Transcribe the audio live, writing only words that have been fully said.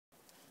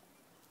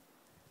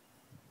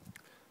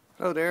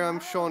Hello there, I'm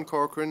Sean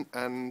Corcoran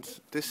and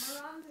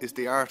this is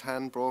the Art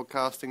Hand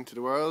broadcasting to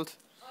the world.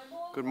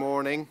 Good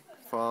morning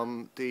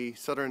from the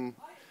southern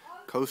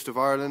coast of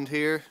Ireland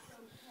here,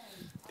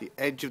 the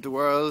edge of the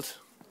world.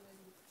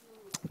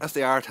 That's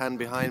the Art Hand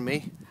behind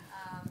me,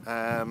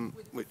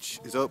 which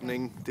is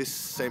opening this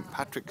St.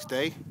 Patrick's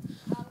Day.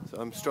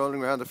 So I'm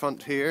strolling around the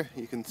front here.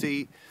 You can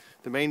see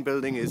the main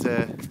building is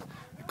a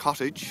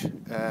cottage,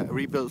 a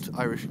rebuilt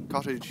Irish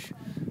cottage,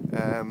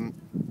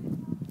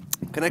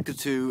 connected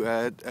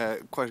to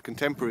quite a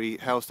contemporary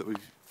house that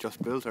we've just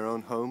built, our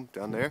own home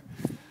down there.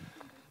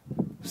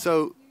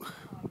 So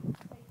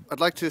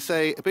I'd like to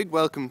say a big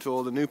welcome to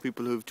all the new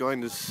people who've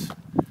joined us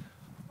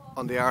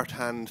on the Art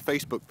Hand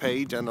Facebook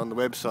page and on the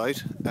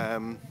website.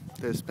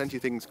 There's plenty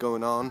of things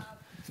going on,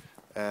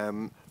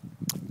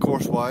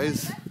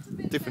 course-wise,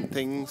 different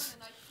things.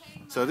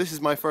 So this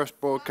is my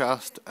first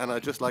broadcast and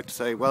I'd just like to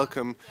say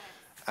welcome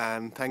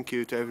and thank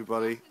you to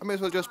everybody. I may as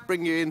well just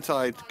bring you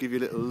inside to give you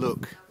a little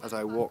look as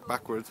I walk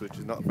backwards, which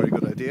is not a very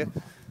good idea.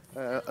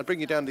 I'll bring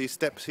you down these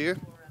steps here,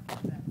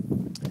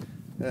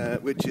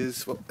 which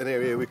is an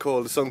area we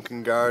call the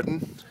sunken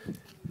garden.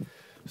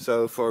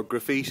 So for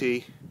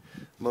graffiti,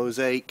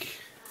 mosaic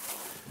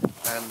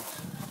and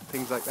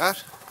things like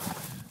that.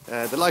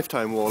 The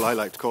lifetime wall I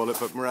like to call it,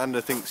 but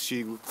Miranda thinks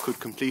she could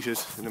complete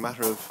it in a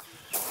matter of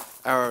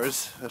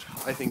hours. But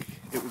I think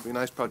it would be a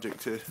nice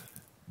project to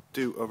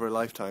do over a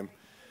lifetime.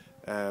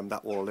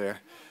 That wall there,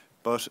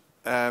 but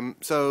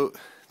so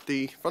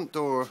the front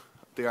door of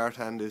the Art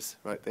Hand is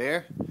right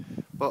there,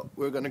 but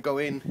we're going to go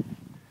in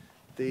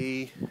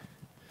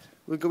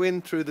we'll go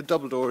in through the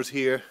double doors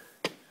here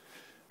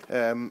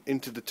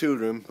into the tool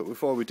room. But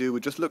before we do,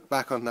 we'll just look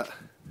back on that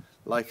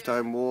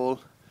lifetime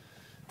wall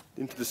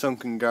into the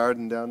sunken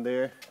garden down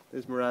there.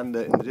 There's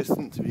Miranda in the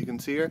distance, if you can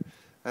see her,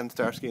 and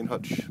Starsky and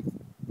Hutch.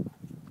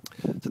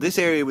 So this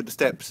area with the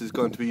steps is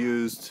going to be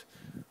used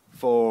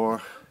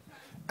for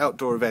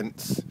outdoor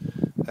events,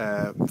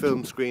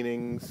 film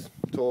screenings,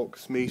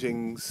 talks,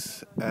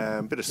 meetings,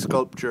 a bit of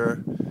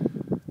sculpture,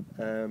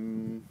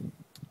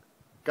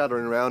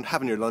 gathering around,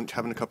 having your lunch,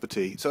 having a cup of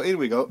tea. So in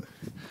we go,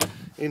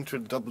 into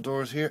the double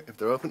doors here, if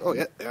they're open. Oh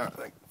yeah, they are,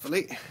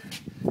 thankfully.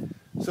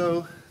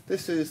 So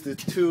this is the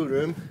tool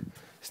room.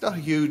 It's not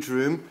a huge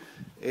room.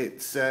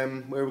 It's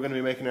where we're going to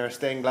be making our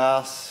stained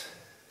glass,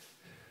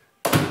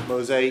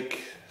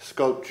 mosaic,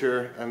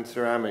 sculpture and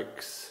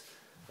ceramics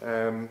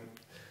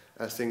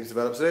as things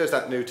develop. So there's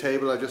that new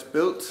table I just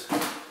built,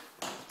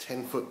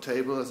 10-foot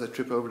table as I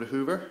trip over to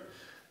Hoover.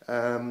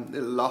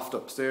 Little loft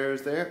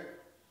upstairs there,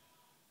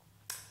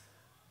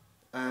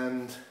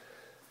 and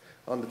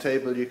on the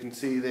table you can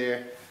see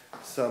there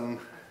some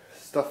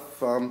stuff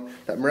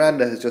that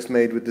Miranda has just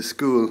made with the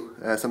school.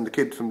 Some of the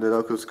kids from the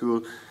local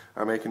school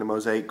are making a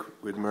mosaic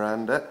with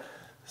Miranda.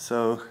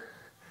 So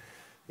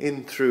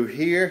in through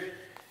here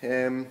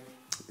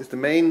is the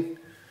main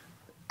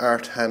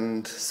Art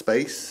Hand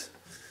space,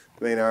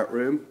 main art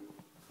room.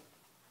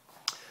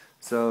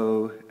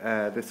 So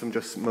there's some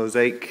just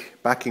mosaic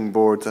backing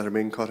boards that are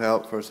being cut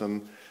out for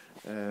some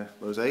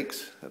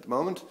mosaics at the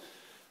moment.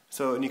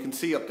 So, and you can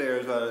see up there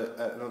as well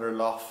another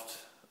loft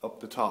up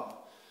the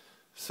top.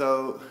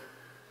 So,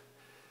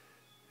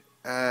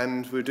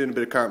 and we're doing a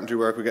bit of carpentry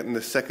work. We're getting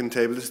the second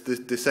table.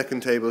 The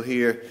second table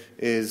here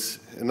is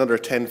another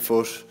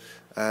 10-foot,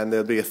 and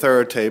there'll be a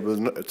third table.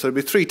 So there'll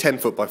be 3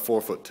 10-foot by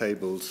 4-foot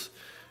tables.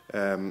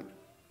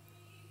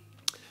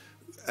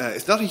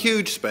 It's not a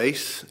huge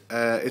space.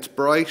 It's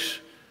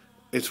bright,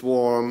 it's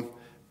warm,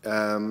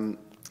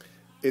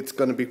 it's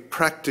going to be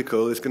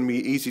practical, it's going to be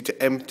easy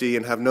to empty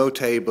and have no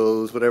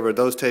tables, whatever.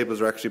 Those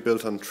tables are actually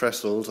built on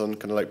trestles, on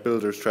kind of like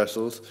builder's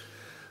trestles,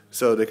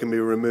 so they can be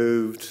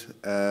removed.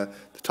 The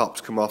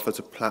tops come off as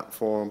a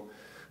platform.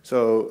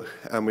 So,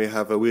 and we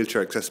have a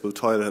wheelchair accessible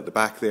toilet at the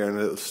back there and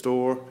a little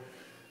store.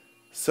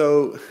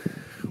 So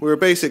we're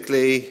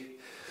basically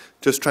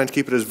just trying to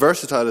keep it as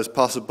versatile as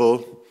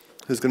possible.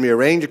 There's going to be a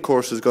range of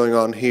courses going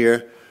on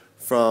here,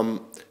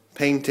 from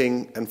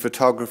painting and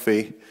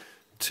photography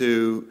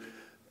to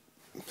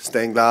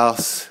stained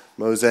glass,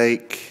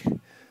 mosaic,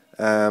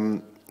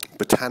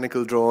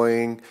 botanical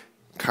drawing,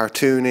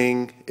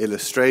 cartooning,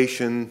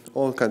 illustration,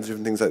 all kinds of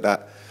different things like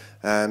that.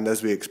 And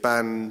as we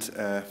expand,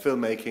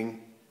 filmmaking,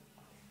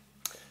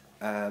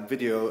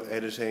 video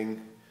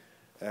editing,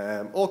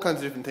 all kinds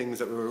of different things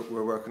that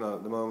we're working on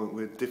at the moment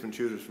with different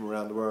tutors from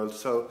around the world.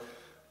 So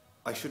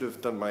I should have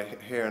done my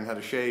hair and had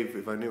a shave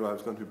if I knew I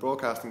was going to be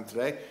broadcasting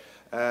today.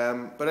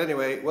 But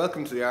anyway,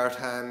 welcome to the Art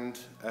Hand.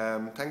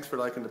 Thanks for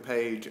liking the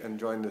page and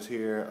joining us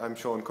here. I'm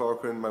Sean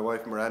Corcoran, my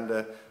wife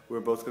Miranda.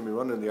 We're both going to be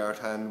running the Art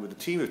Hand with a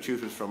team of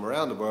tutors from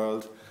around the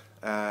world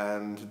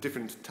and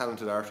different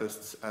talented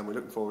artists, and we're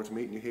looking forward to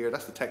meeting you here.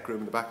 That's the tech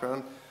room in the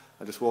background.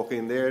 I'll just walk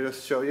in there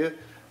just to show you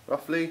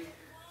roughly.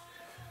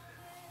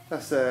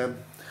 That's the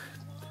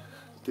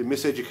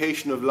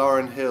Miseducation of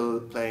Lauren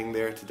Hill playing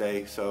there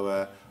today.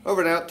 So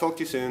over and out, talk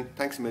to you soon.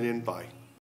 Thanks a million, bye.